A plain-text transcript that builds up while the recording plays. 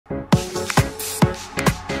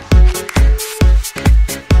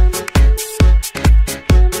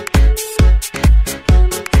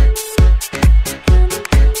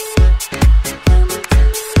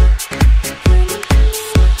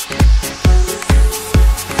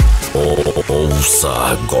Ouça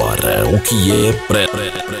agora o que é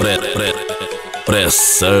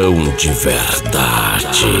pressão de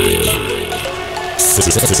verdade.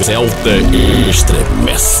 Celta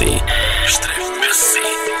Estremece. I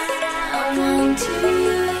want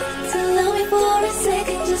you to love me for a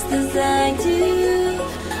second, just as I do.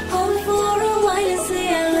 Hold me for a while and say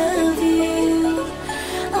I love you.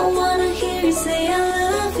 I wanna hear you say I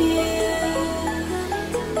love you.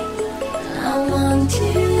 I want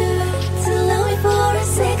you to love me for a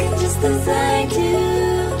second, just as I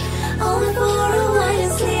do. Hold me for a while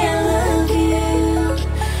and say I love you.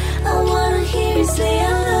 I wanna hear you say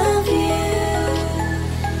I love you.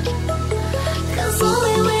 'Cause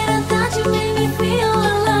only when I thought you made me feel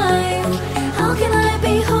alive. How can I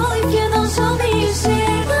be whole if you don't show me you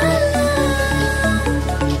share my love?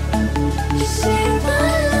 You share my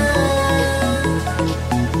love.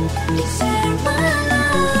 You share my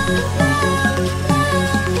love.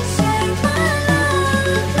 You share my love.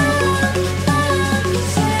 You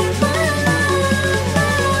share my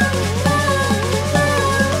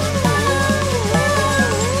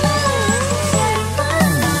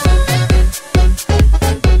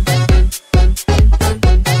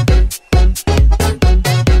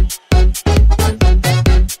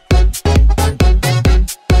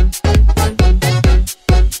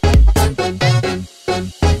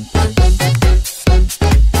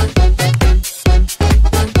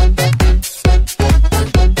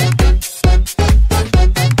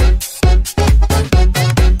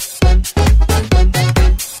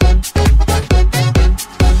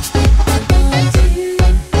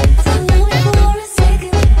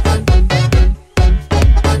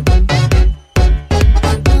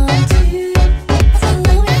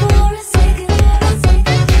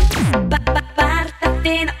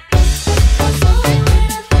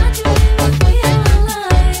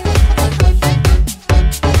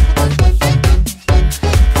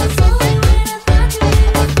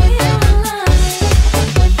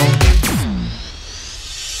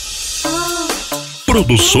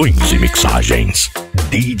Produções e mixagens,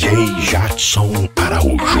 DJ Jathson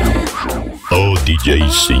Araújo. O DJ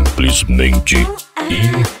simplesmente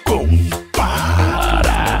incomparável.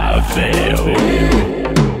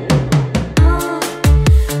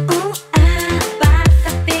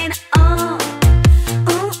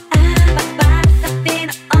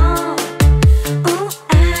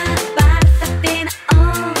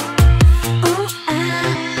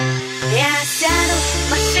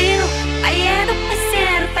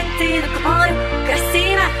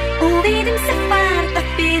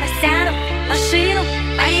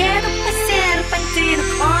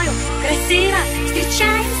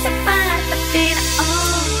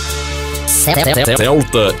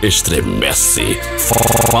 Celta Estremece,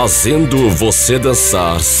 fazendo você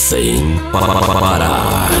dançar sem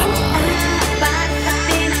parar.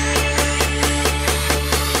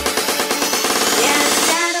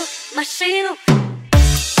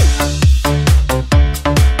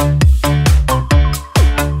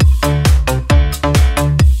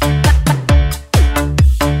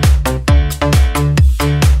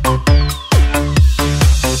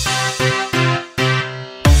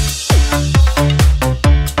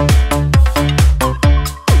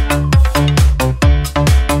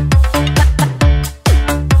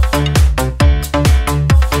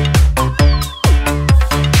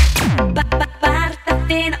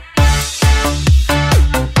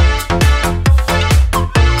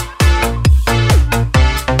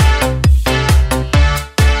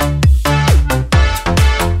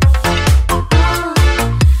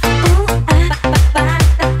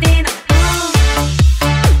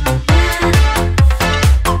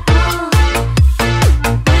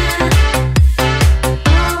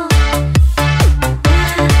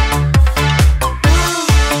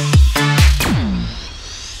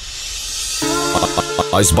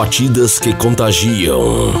 As batidas que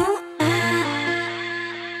contagiam.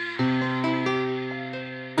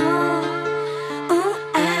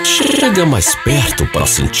 Chega mais perto para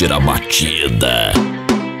sentir a batida.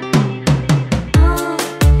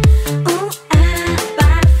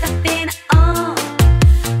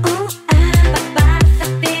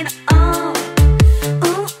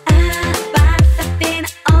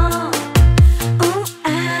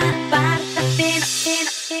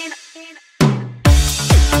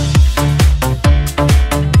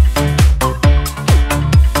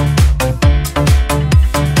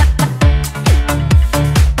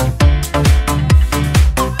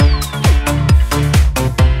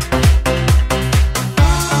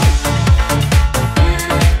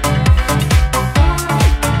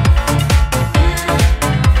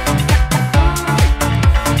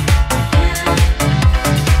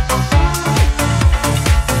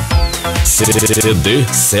 CD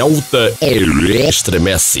Celta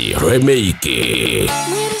Estremece Remake.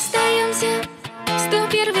 Мы расстаемся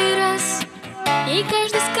 101 раз, и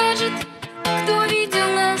каждый скажет, кто видел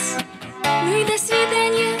нас. Ну и до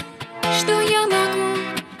свидания, что я могу.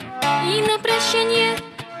 И на прощание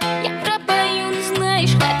я пропою, ну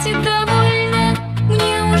знаешь, хватит довольно,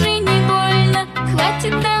 мне уже не больно.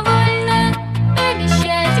 Хватит довольно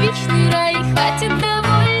обещать вечный рай. Хватит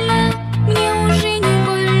довольно, мне уже не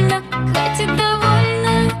больно. Хватит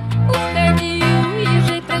довольно, уходи,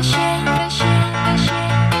 уезжай, прощай, прощай, прощай,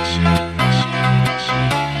 прощай, прощай,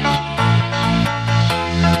 прощай.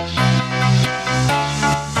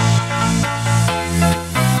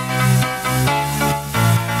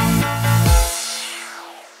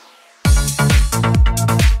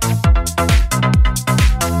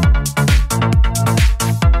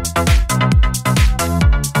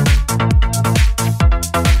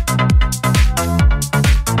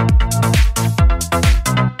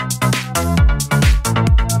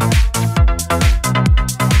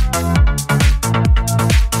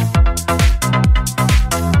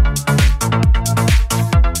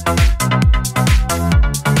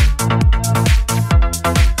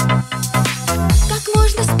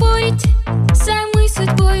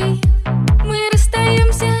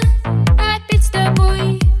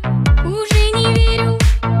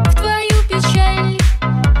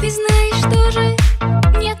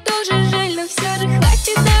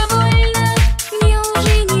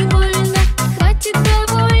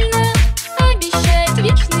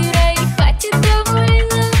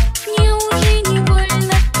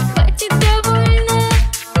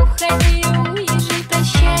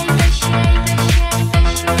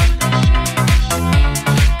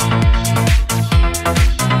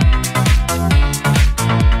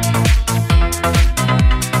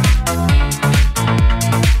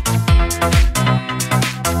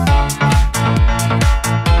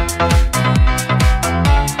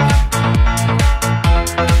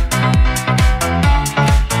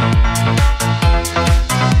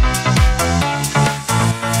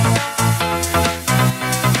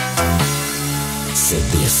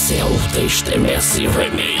 Celta Estremece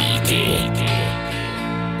Remake.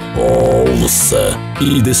 Ouça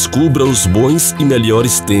e descubra os bons e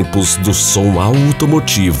melhores tempos do som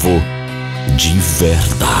automotivo de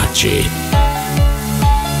verdade.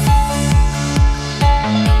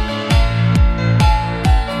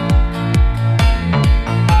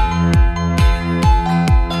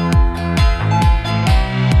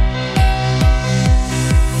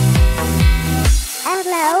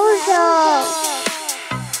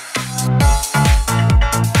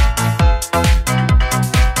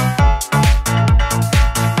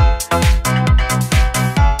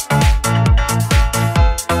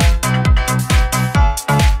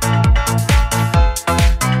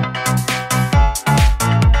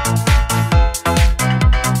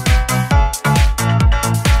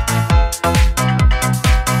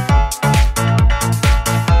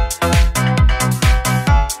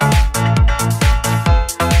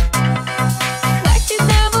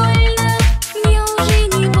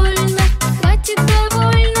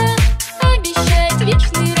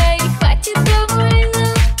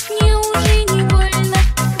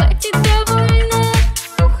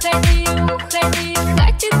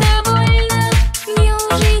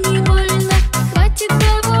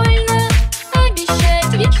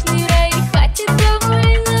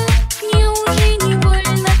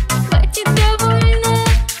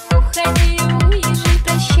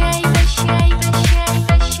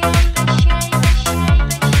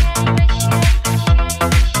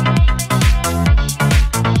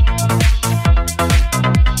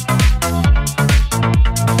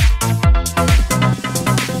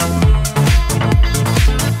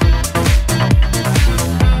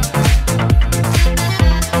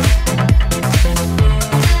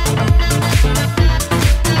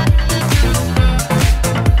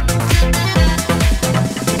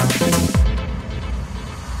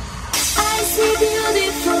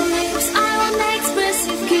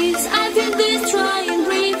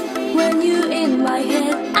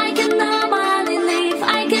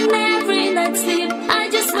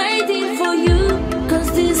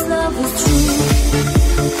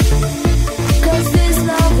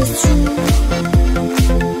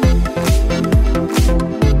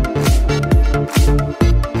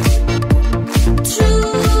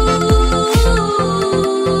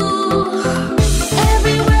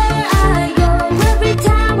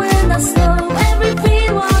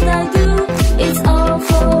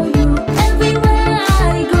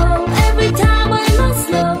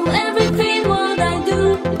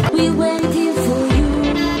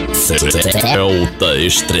 Celta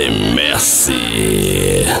Estremece,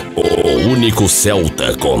 o único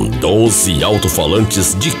Celta com 12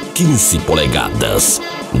 alto-falantes de 15 polegadas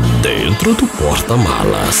dentro do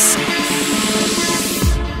porta-malas.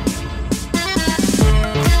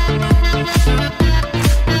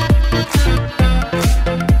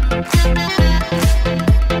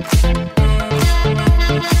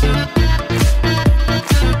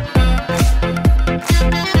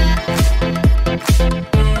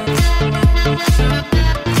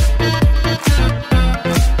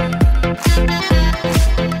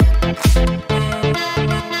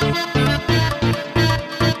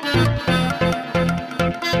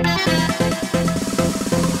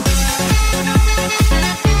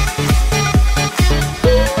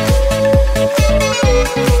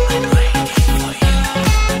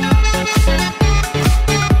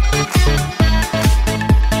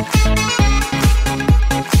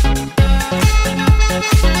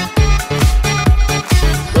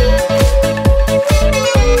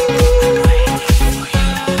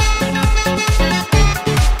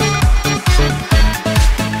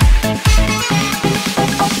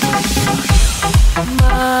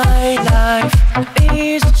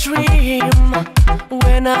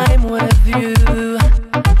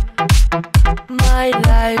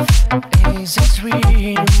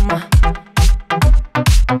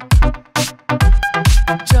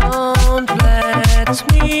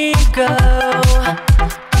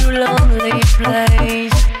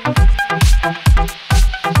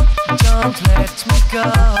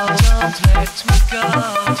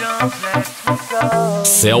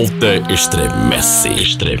 Celta estremece,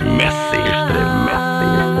 estremece, estremece,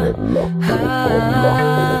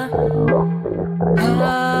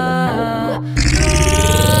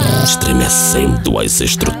 estremecendo as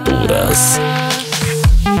estruturas.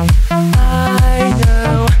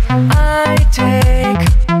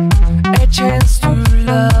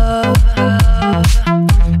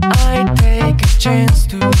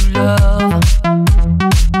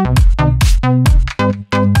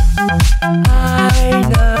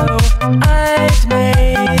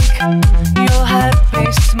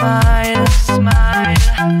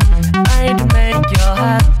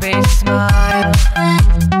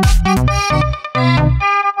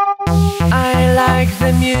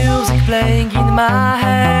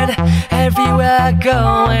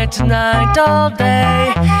 Tonight all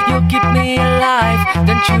day, you keep me alive,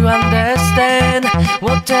 don't you understand?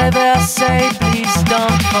 Whatever I say, please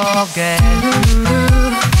don't forget.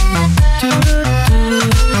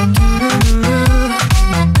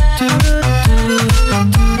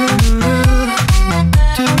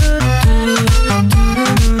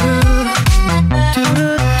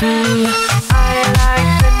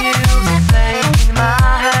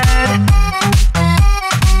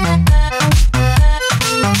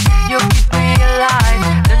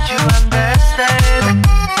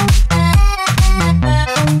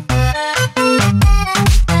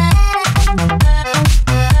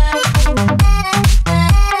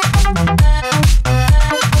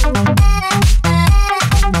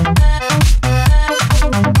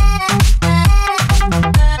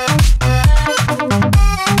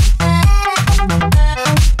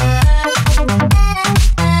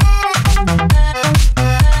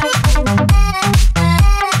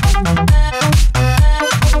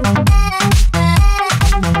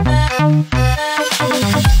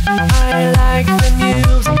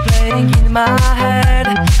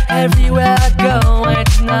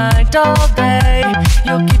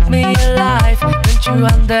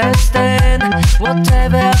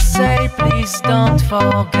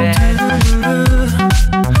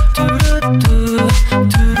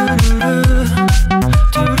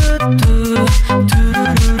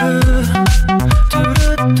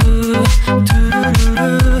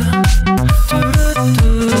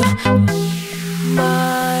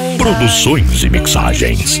 Produções e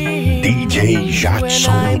mixagens, DJ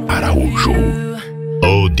Jathson Araújo,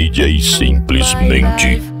 o DJ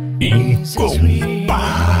simplesmente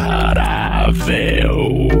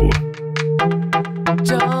incomparável.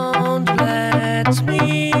 Don't let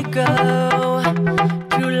me go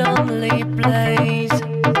to lonely place.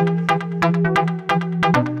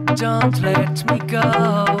 Don't let me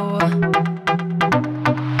go.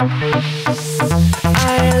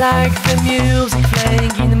 I like the music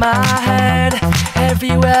playing in my head.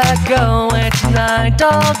 Everywhere I go at night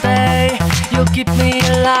all day. You keep me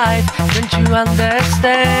alive, don't you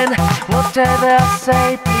understand? Whatever I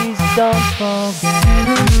say, please don't forget.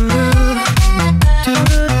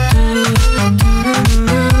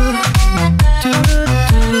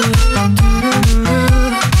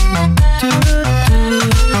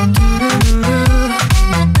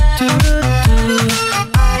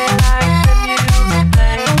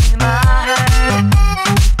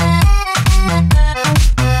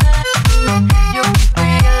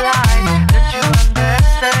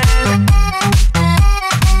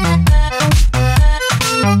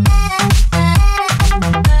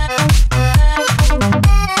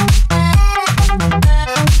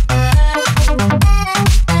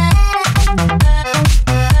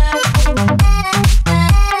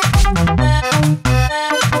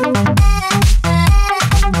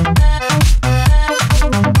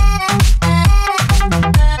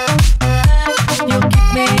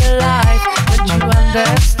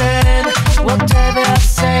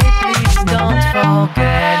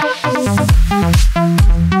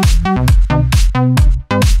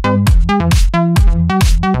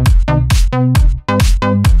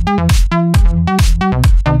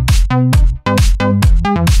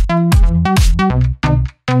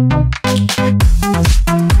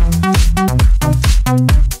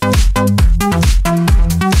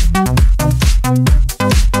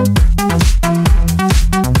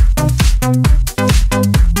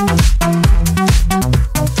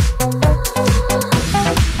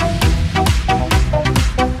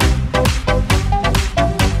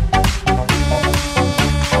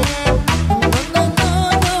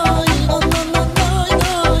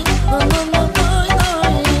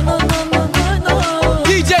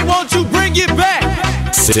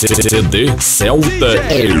 CD Celta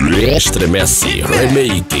Estremece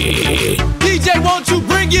Remake. DJ, won't you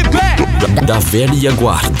bring it back? Da velha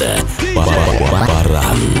guarda para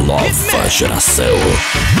a nova geração.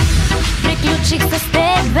 Приключих с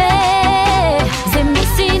тебе, вземи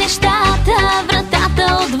си нещата, вратата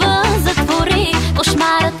отвън затвори,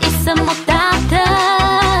 кошмарът и самотата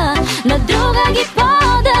на друга ги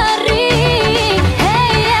подари.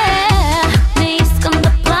 Hey, yeah. Не искам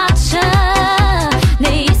да плача,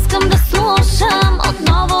 не искам да слушам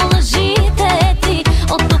отново лъжите ти,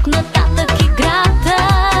 от тук нататък играта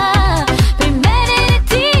при мене не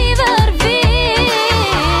ти върви.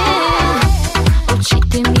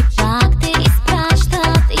 Очите ми пак те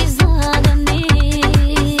изпращат излъгани,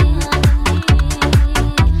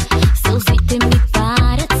 сълзите ми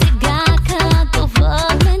парят сега като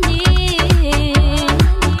въглени.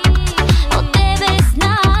 От тебе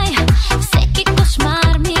знай, всеки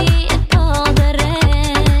кошмар ми е подарен.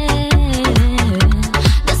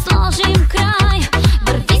 Да сложим край,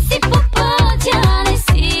 върви си по пътя, не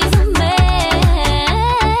си за мен.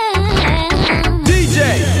 DJ,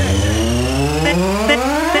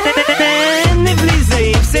 Не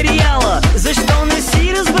влизай в сериала, защо не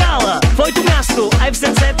си разбрала? Твоето място е в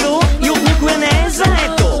сърцето и от никога не е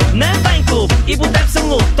заето. Не е файн клуб и по теб съм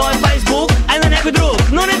луд, той е Фейсбук, а на някой друг.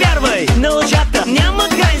 Но не вярвай на лъжата, няма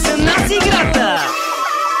край за нас играта.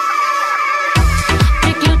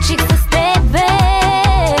 Приключих с тебе,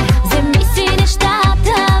 вземи си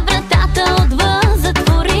нещата, вратата отвън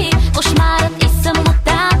затвори, кошмарът и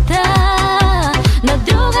самотата на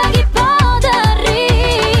друга ги подари.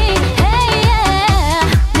 Hey,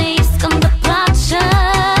 yeah. Не искам да плача,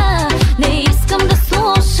 не искам да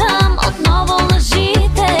слушам отново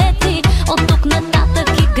лъжите ти, от тук нататък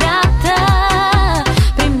играта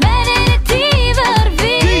при мене не ти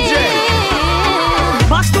върви.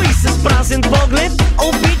 Пак стои с празен поглед,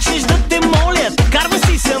 обичаш да те молят. Карва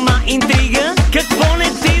си сама интрига, какво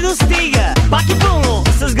не ти достига. Пак е пълно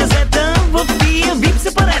с газета в тия вип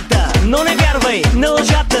сепарета. Но не вярвай на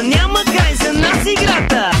лъжата, няма край за нас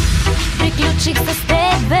играта. Приключих с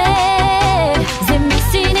тебе, вземи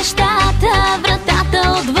си нещата,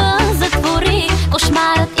 вратата отвън затвори,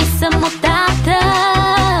 кошмарът и самотата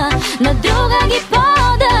на друга ги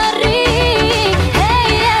подари. Hey,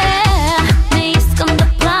 yeah. Не искам да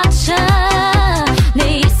плача,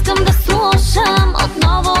 не искам да слушам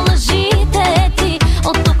отново лъжите ти,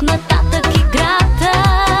 от тук нататък играта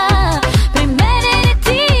при мене не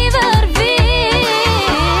ти върви.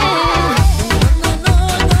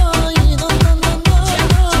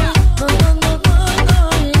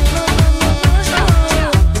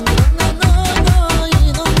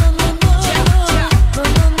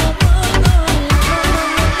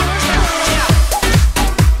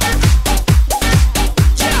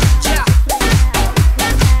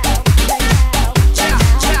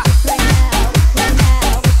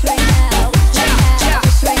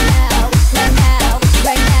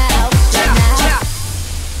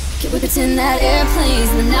 Can we pretend that airplanes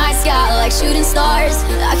in the night sky are like shooting stars?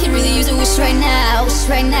 I could really use a wish right now, wish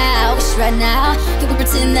right now, wish right now. Can we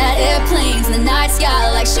pretend that airplanes in the night sky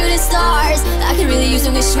are like shooting stars? I could really use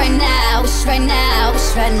a wish right now, wish right now,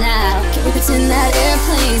 wish right now. Can we pretend that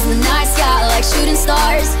airplanes in the night sky are like shooting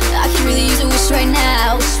stars? I could really use a wish right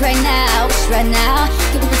now, wish right now, wish right now.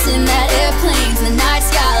 Can we pretend that airplanes in the night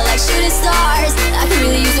sky are like shooting stars? I could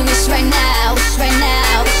really use a wish right now, wish right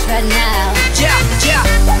now, wish right now. Yeah, yeah.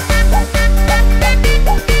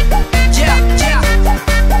 Yeah, yeah.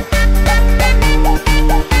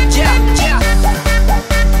 Yeah, yeah.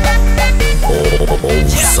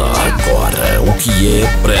 Ouça agora o que é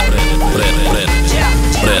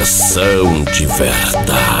pressão de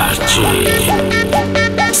verdade.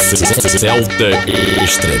 Celta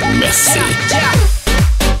Estremece.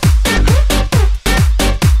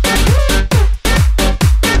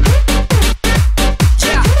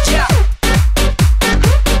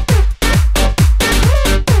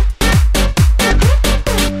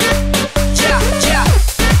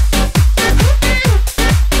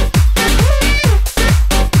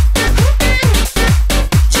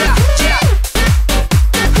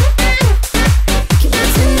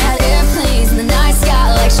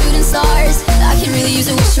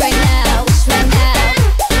 Right now, wish right now.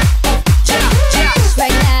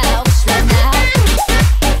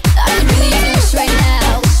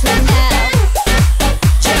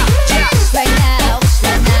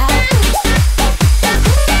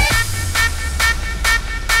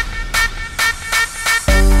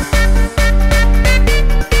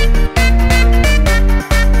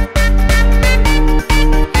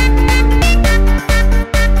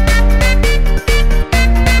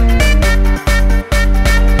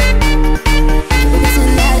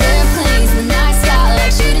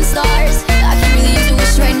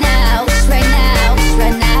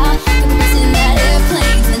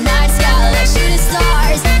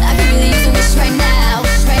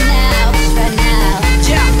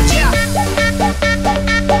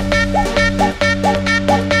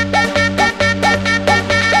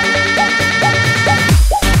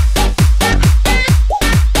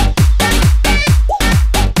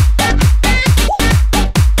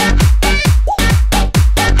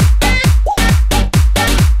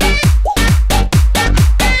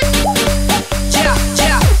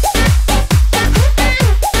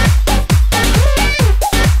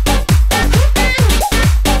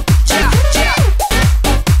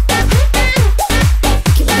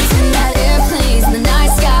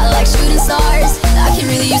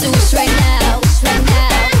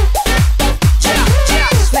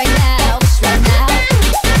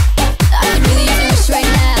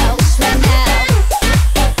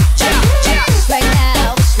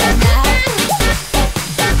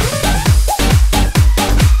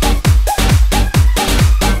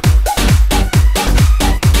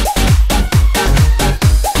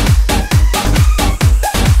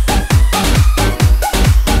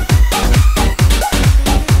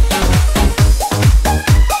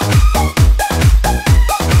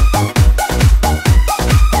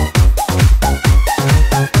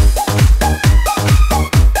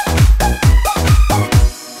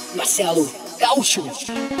 Marcelo Gaúcho.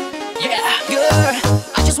 Yeah. Girl,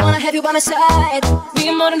 I just wanna have you by my side.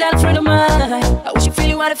 Be more than that, a friend of mine. I wish you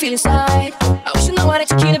feel what I feel inside. I wish you know what I'm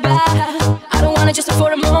talking about. I don't wanna just live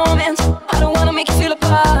for a moment. I don't wanna make you feel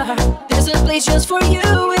apart. There's a place just for you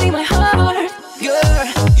within my heart. Girl,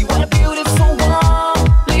 you are a beautiful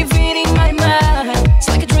one, living in my mind. It's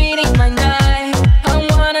like a dream in my night. I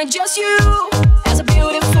wanna just you as a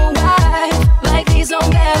beautiful wife. Like this on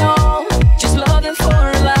that on, just loving for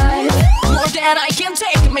life. More than I can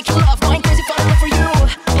take to make you love, going crazy for love for you.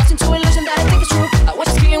 Lost into illusion that I think is true. I watch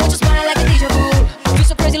you scream, watch you smile like a deja vu. Feel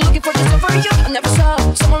so crazy looking for just for you. I never saw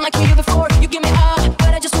someone like you before. You give me all,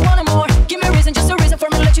 but I just want more. Give me a reason, just a reason for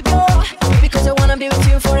me to let you go. Because I wanna be with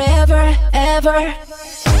you forever, ever.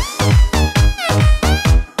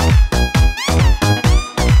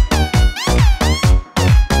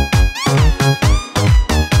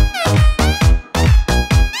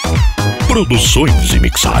 Produções e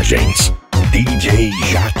mixagens, DJ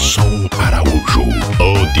Jathson Araújo,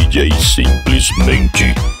 o DJ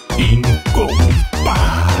simplesmente incomparável.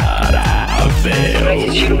 Pra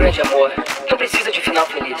existir um grande amor, não precisa de final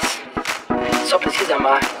feliz. Só precisa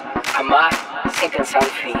amar, amar sem pensar no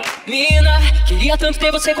fim. Mina, queria tanto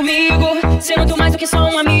ter você comigo, ser muito mais do que só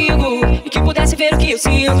um amigo, e que pudesse ver o que eu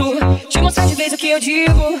sinto, te mostrar de vez o que eu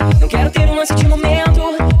digo. Não quero ter um lance de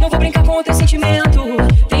momento, não vou brincar com o teu sentimento.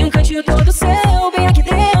 Tem um cantinho todo seu, bem aqui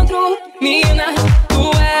dentro. Mina,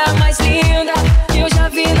 tu é a mais linda que eu já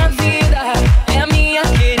vi na vida. É a minha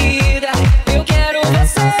querida, eu quero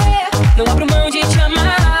você. Não abro mão de te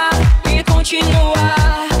amar e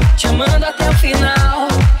continuar te amando até o final.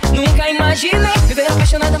 Nunca imaginei viver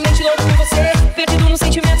apaixonadamente louco por você, perdido no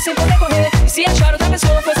sentimento sem poder correr. E se achar outra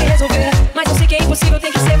pessoa fosse resolver, mas eu sei que é impossível,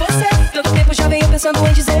 tem que ser você. Tanto tempo já venho pensando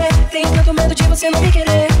em dizer, tenho tanto medo de você não me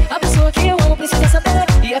querer. A pessoa que eu amo precisa saber,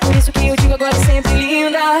 e é por isso que eu digo agora é sempre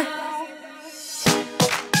linda.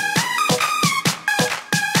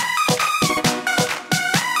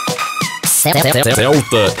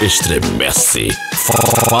 Celta Estremece,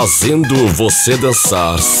 fazendo você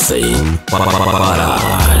dançar sem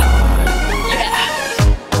parar.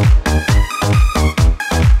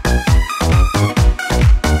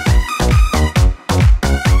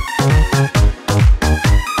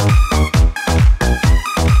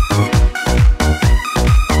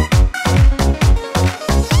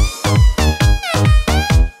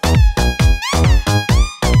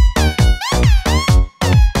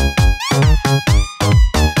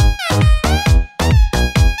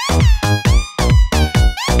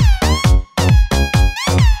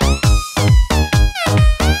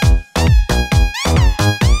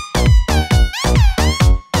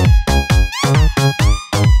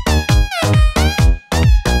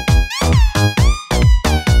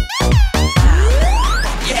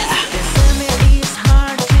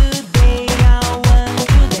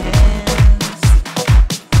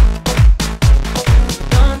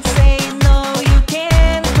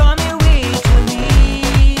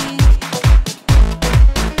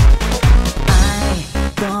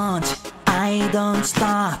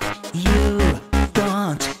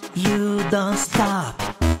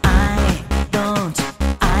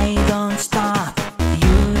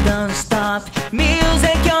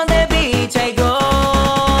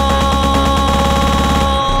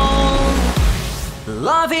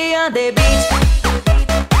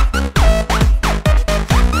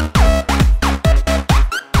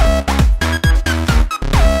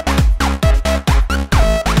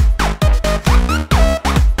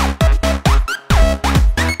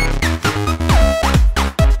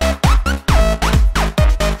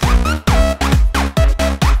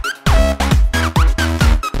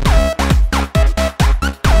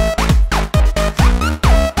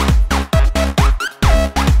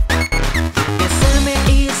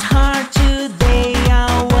 It's hard to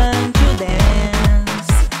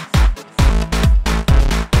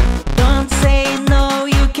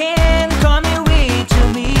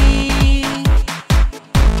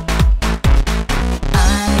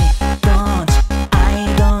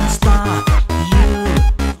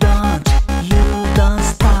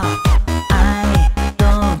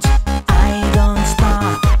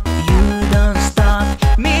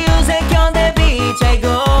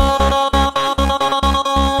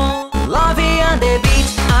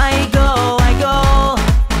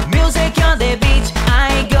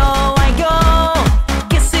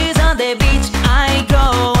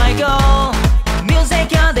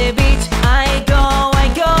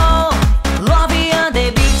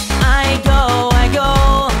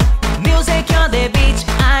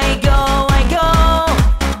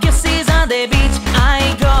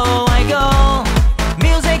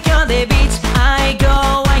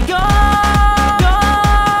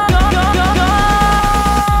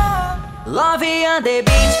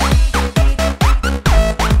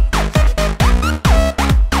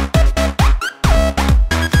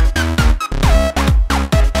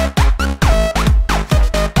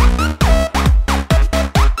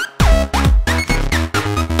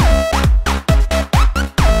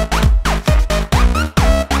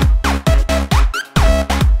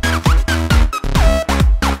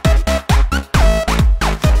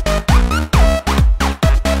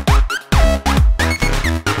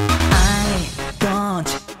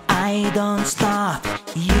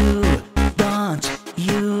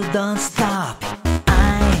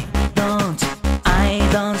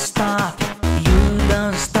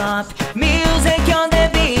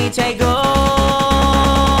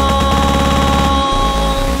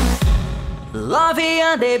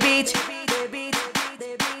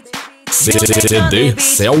CD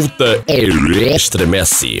Celta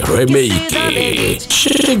Estremece Remake.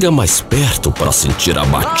 Chega mais perto para sentir a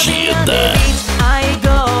batida. I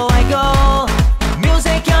go,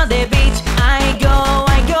 music on the beach. I go,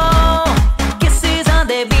 kisses on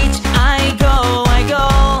the beach. I go,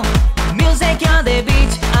 music on the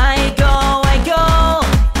beach. I go,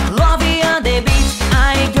 love on the beach.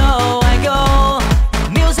 I go,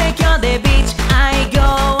 music on the beach. I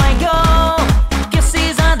go,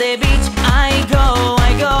 kisses on the beach. I go.